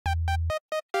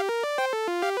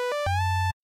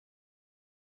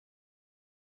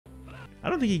I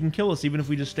don't think he can kill us even if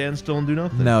we just stand still and do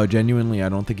nothing. No, genuinely, I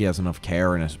don't think he has enough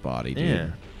care in his body, dude.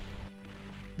 Yeah.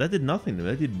 That did nothing to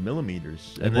me. That did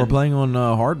millimeters. And we're playing on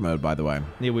hard mode, by the way.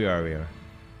 Yeah, we are.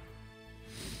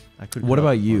 What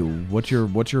about you? What's your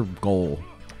goal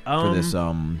for this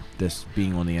this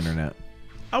being on the internet?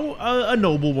 A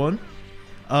noble one.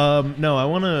 No, I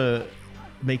want to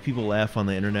make people laugh on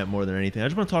the internet more than anything. I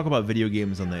just want to talk about video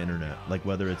games on the internet, like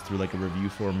whether it's through like a review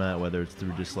format, whether it's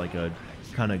through just like a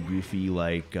kind of goofy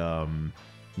like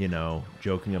you know,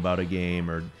 joking about a game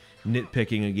or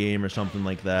nitpicking a game or something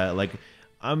like that. Like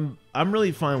I'm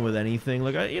really fine with anything.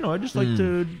 Like I just like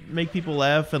to make people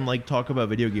laugh and like talk about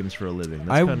video games for a living.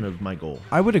 That's kind of my goal.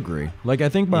 I would agree. Like I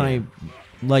think my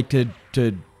like to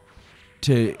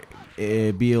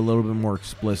be a little bit more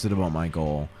explicit about my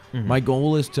goal. My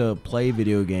goal is to play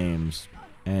video games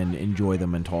and enjoy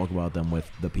them and talk about them with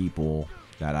the people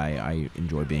that I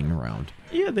enjoy being around.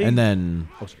 Yeah, and then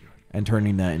and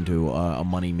turning that into a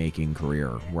money-making career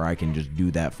where I can just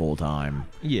do that full time.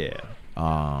 Yeah.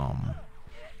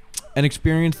 And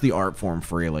experience the art form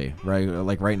freely, right?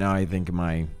 Like right now, I think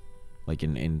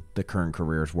in the current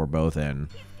careers we're both in,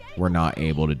 we're not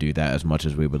able to do that as much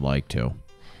as we would like to.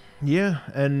 Yeah,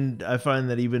 and I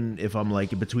find that even if I'm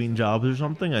like between jobs or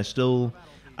something, I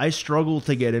struggle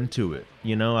to get into it.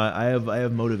 You know, I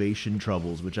have motivation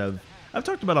troubles, which I've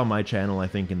talked about on my channel, I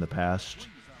think, in the past.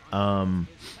 I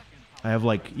have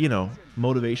like, you know,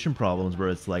 motivation problems where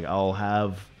it's like I'll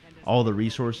have all the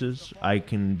resources, I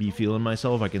can be feeling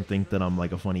myself, I can think that I'm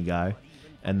like a funny guy,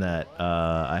 and that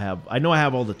I know I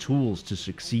have all the tools to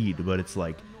succeed, but it's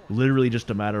like literally just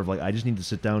a matter of like I just need to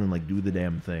sit down and like do the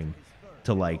damn thing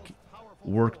to like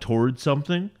work towards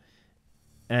something.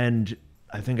 And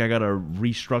I think I gotta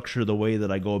restructure the way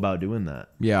that I go about doing that.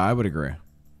 Yeah, I would agree.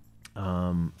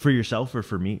 For yourself or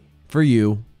for me? For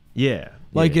you. Yeah.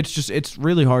 Like it's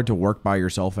really hard to work by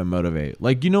yourself and motivate.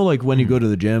 Like, you know, like when you go to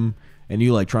the gym and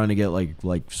you like trying to get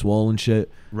like swole and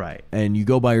shit. Right. And you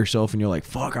go by yourself and you're like,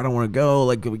 fuck, I don't want to go,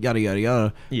 like yada yada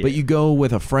yada. Yeah. But you go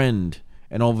with a friend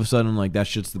and all of a sudden like that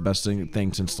shit's the best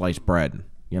thing since sliced bread,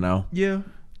 you know? Yeah.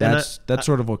 That's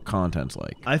sort of what content's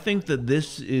like. I think that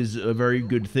this is a very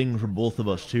good thing for both of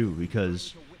us too,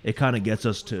 because it kind of gets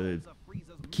us to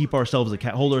keep ourselves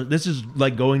accountable. This is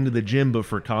like going to the gym, but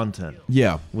for content.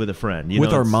 Yeah, with a friend.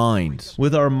 With our minds,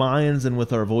 and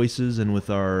with our voices, and with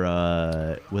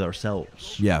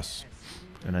ourselves. Yes.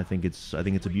 And I think it's a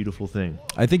beautiful thing.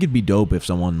 I think it'd be dope if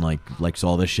someone like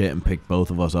saw this shit and picked both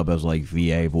of us up as like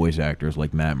VA voice actors,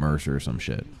 like Matt Mercer or some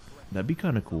shit. That'd be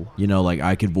kind of cool. You know, like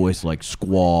I could voice like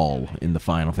Squall in the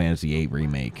Final Fantasy VIII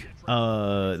remake.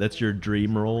 That's your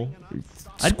dream role?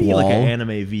 I'd be like an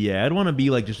anime VA. I'd want to be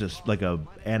like just like a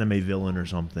anime villain or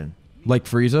something. Like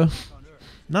Frieza?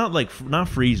 Not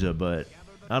Frieza, but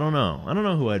I don't know. I don't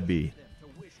know who I'd be.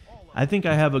 I think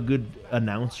I have a good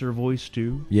announcer voice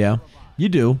too. Yeah, you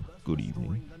do. Good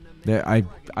evening. I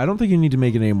don't think you need to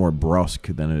make it any more brusque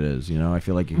than it is. You know, I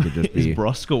feel like it could just be. Is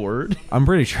brusque a word? I'm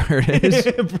pretty sure it is.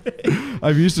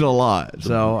 I've used it a lot.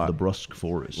 The brusque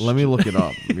forest. Let me look it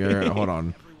up. Hold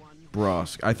on.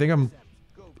 Brusque. I think I'm.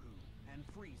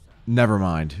 Never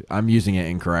mind. I'm using it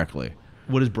incorrectly.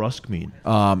 What does brusque mean?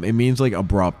 It means like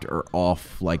abrupt or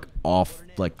off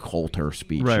Coulter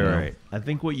speech. Right, you know? right. I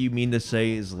think what you mean to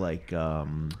say is like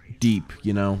deep.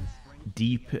 You know,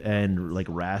 deep and like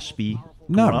raspy.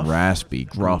 Not raspy,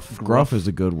 gruff. Gruff is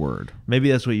a good word.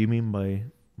 Maybe that's what you mean by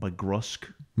grusk.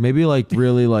 Maybe like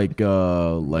really like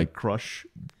crush.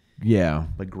 Yeah.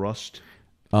 Like grust.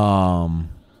 Oh,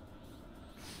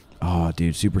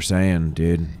 dude, Super Saiyan,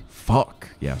 dude.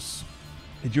 Fuck. Yes.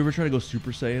 Did you ever try to go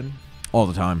Super Saiyan? All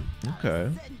the time. Okay.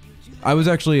 I was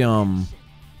actually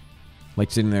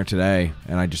like sitting there today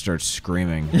and I just started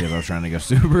screaming because I was trying to go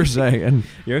Super Saiyan.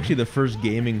 You're actually the first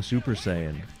gaming Super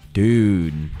Saiyan.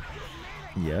 Dude.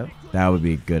 Yep. That would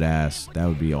be good ass. That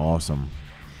would be awesome.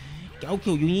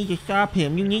 Goku, you need to stop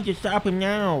him. You need to stop him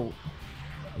now.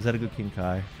 Is that a good King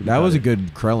Kai? That was a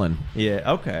good Krillin.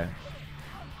 Yeah, okay.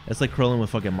 That's like Krillin with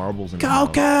fucking marbles in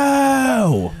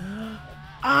Goku!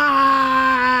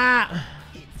 Ah!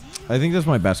 I think that's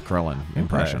my best Krillin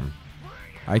impression. Okay.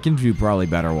 I can do probably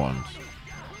better ones.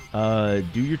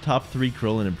 Do your top 3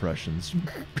 Krillin impressions.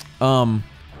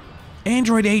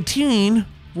 Android 18?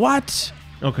 What?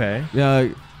 Okay.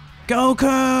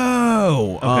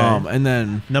 Goku! Okay. And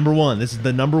then... Number 1. This is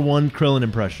the number 1 Krillin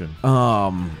impression.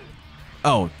 Oh,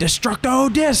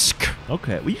 Destructo Disc!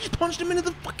 Okay. Well, you just punched him into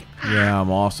the fucking... Yeah,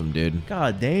 I'm awesome, dude.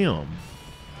 God damn.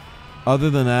 Other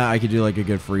than that, I could do like a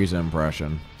good Frieza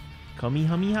impression.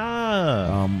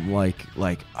 Kamehameha.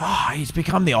 He's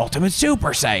become the ultimate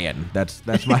Super Saiyan.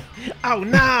 That's my Oh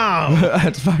no!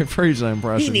 that's my Frieza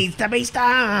impression. He needs to be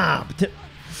stopped.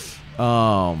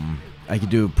 I could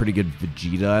do a pretty good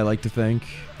Vegeta, I like to think.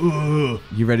 You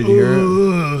ready to hear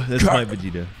it? That's my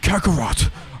Vegeta.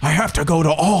 Kakarot, I have to go to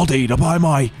Aldi to buy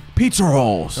my pizza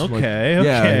rolls.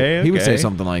 Okay. He would say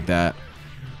something like that.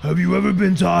 Have you ever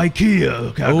been to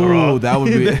IKEA, Kakarot? Oh, that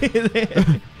would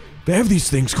be... They have these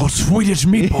things called Swedish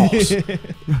meatballs.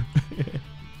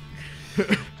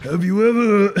 Have you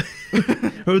ever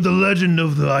heard the legend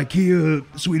of the IKEA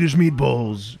Swedish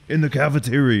meatballs in the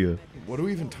cafeteria? What do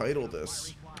we even title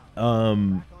this?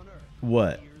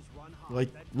 What?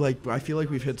 Like I feel like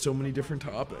we've hit so many different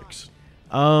topics.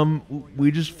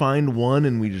 We just find one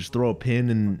and we just throw a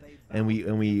pin and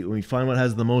we find what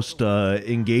has the most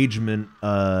engagement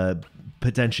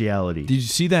potentiality. Did you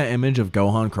see that image of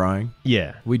Gohan crying?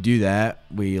 Yeah. We do that.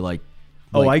 We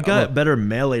I got better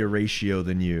melee ratio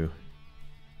than you.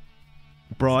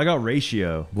 Bro, I got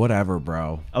ratio. Whatever,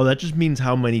 bro. Oh, that just means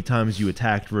how many times you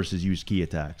attacked versus used key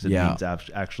attacks. It means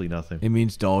actually nothing. It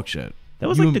means dog shit. That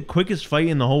was like the quickest fight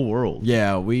in the whole world.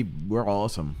 Yeah, we're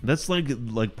awesome. That's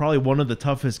like probably one of the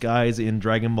toughest guys in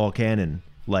Dragon Ball canon.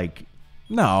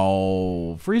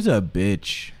 No, Frieza a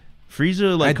bitch.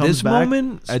 Frieza at comes this back.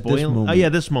 Moment, at this moment. Oh yeah,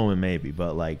 this moment maybe,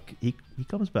 but he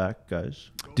comes back,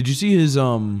 guys. Did you see his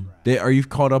are you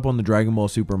caught up on the Dragon Ball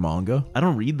Super manga? I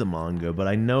don't read the manga, but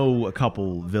I know a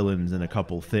couple villains and a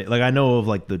couple things. I know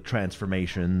of the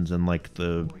transformations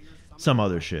and some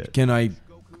other shit. Can I?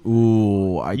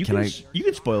 Ooh, you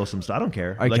can spoil some stuff. I don't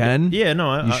care. I can. Yeah,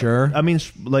 no. You sure? I mean,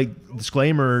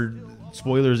 disclaimer,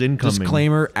 spoilers incoming.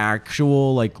 Disclaimer,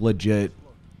 actual legit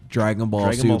Dragon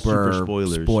Ball Super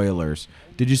spoilers.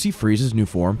 Did you see Frieza's new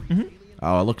form? Mm-hmm.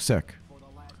 Oh, it looks sick.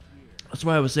 That's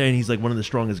why I was saying he's one of the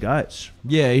strongest guys.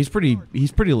 Yeah, he's pretty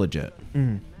legit.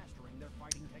 Mm-hmm.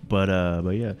 But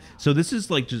yeah. So this is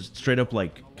just straight up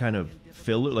kind of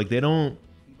filler. They don't.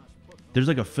 There's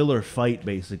a filler fight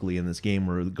basically in this game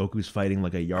where Goku's fighting a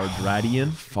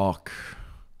Yardradian. Fuck.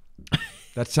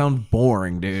 That sounds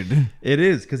boring, dude. It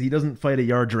is because he doesn't fight a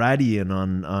Yardradian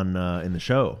on in the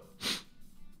show.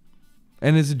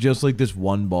 And is it just this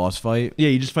one boss fight? Yeah,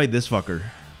 you just fight this fucker.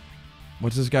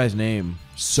 What's this guy's name?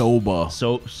 Soba.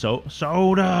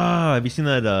 Soda. Have you seen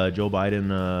that Joe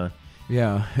Biden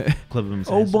yeah clip of him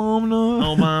saying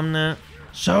Obama.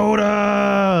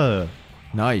 Soda.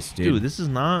 Nice, dude. Dude, this is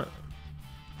not.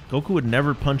 Goku would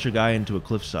never punch a guy into a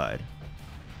cliffside.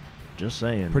 Just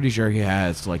saying. Pretty sure he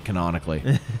has, canonically.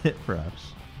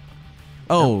 Perhaps.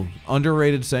 Oh,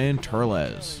 underrated Saiyan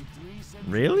Turles.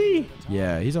 Really?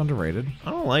 Yeah, he's underrated.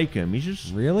 I don't like him. He's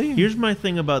just... Really? Here's my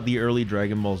thing about the early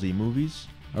Dragon Ball Z movies.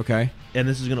 Okay. And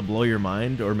this is going to blow your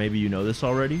mind, or maybe you know this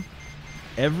already.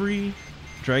 Every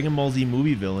Dragon Ball Z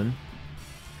movie villain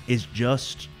is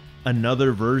just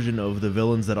another version of the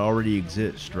villains that already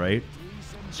exist, right?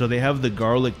 So they have the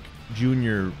Garlic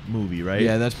Jr. movie, right?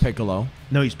 Yeah, that's Piccolo.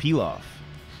 No, he's Pilaf.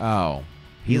 Oh.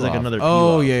 He's another Pilaf.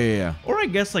 Oh, yeah. Or I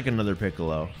guess another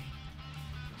Piccolo.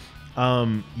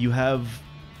 You have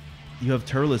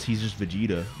Turles, he's just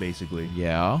Vegeta, basically.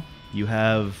 Yeah. You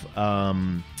have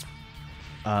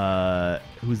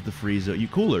who's the Frieza?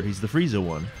 Cooler, he's the Frieza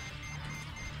one.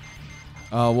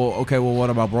 Well, what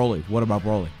about Broly?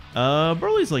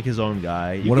 Broly's his own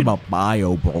guy. What about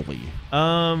Bio Broly?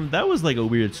 That was a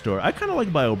weird story. I kind of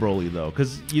like Bio Broly though,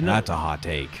 because that's a hot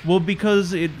take. Well,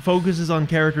 because it focuses on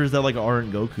characters that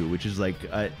aren't Goku, which is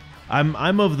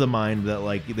I'm of the mind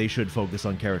that they should focus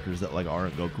on characters that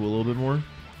aren't Goku a little bit more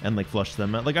and flush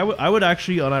them out. I would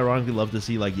actually unironically love to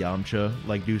see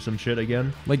Yamcha do some shit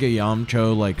again, a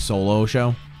Yamcha solo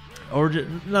show. Or just,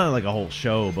 not a whole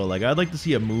show, but I'd like to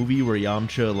see a movie where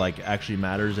Yamcha actually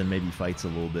matters and maybe fights a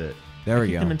little bit. There we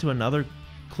go. Kick him into another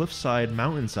cliffside,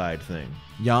 mountainside thing.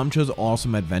 Yamcha's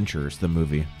Awesome Adventures, the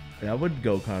movie. That would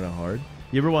go kind of hard.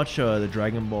 You ever watch the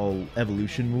Dragon Ball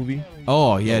Evolution movie?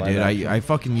 Oh yeah, dude. I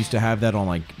fucking used to have that on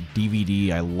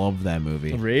DVD. I love that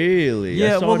movie. Really?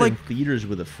 Yeah. I saw it in theaters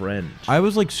with a friend. I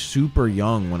was super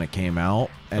young when it came out,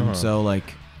 and so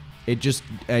it just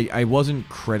I wasn't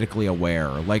critically aware.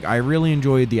 I really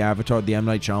enjoyed the M.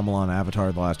 Night Shyamalan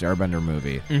Avatar: The Last Airbender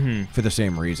movie for the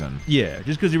same reason. Yeah,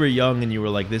 just because you were young and you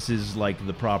were this is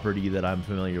the property that I'm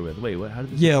familiar with. Wait, what? How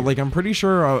did this? Yeah, I'm pretty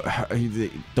sure.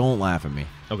 Don't laugh at me.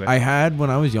 Okay. I had when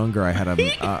I was younger. I had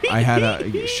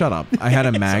a shut up. I had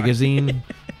a magazine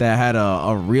that had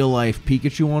a real life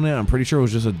Pikachu on it. I'm pretty sure it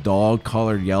was just a dog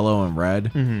colored yellow and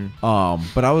red.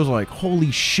 But I was like,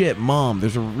 holy shit, Mom,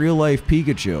 there's a real life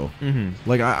Pikachu.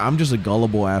 I'm just a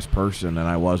gullible ass person, and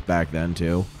I was back then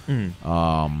too.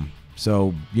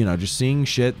 So, you know, just seeing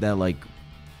shit that like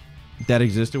that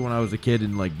existed when I was a kid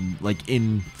and like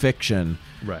in fiction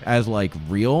as like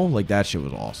real, like that shit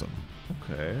was awesome.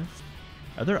 Okay.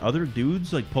 Are there other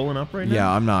dudes like pulling up right now?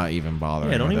 Yeah, I'm not even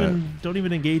bothering. Yeah, don't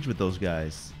even engage with those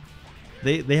guys.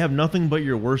 They have nothing but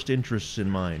your worst interests in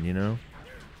mind, you know?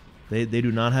 They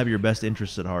do not have your best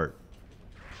interests at heart.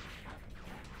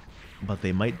 But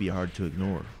they might be hard to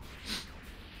ignore.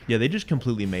 Yeah, they just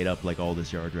completely made up like all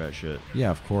this yard rat shit.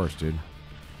 Yeah, of course, dude.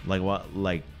 Like what?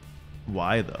 Like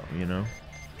why though? You know?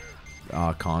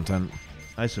 Content.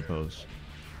 I suppose.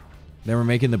 They were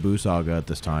making the Boo Saga at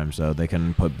this time, so they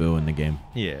can put Boo in the game.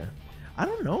 Yeah, I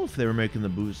don't know if they were making the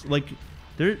Boo. Like,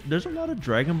 there's a lot of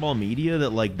Dragon Ball media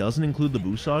that like doesn't include the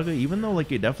Boo Saga, even though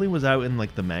like it definitely was out in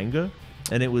like the manga,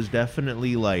 and it was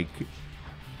definitely like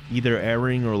either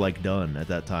airing or like done at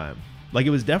that time. Like, it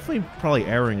was definitely probably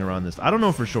airing around this. I don't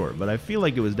know for sure, but I feel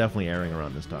like it was definitely airing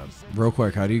around this time. Real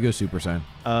quick, how do you go Super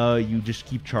Saiyan? You just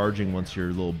keep charging once your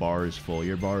little bar is full.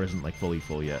 Your bar isn't like fully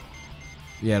full yet.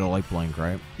 Yeah, it'll like blink,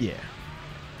 right? Yeah.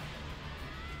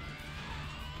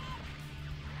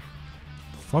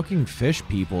 Fucking fish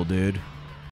people, dude.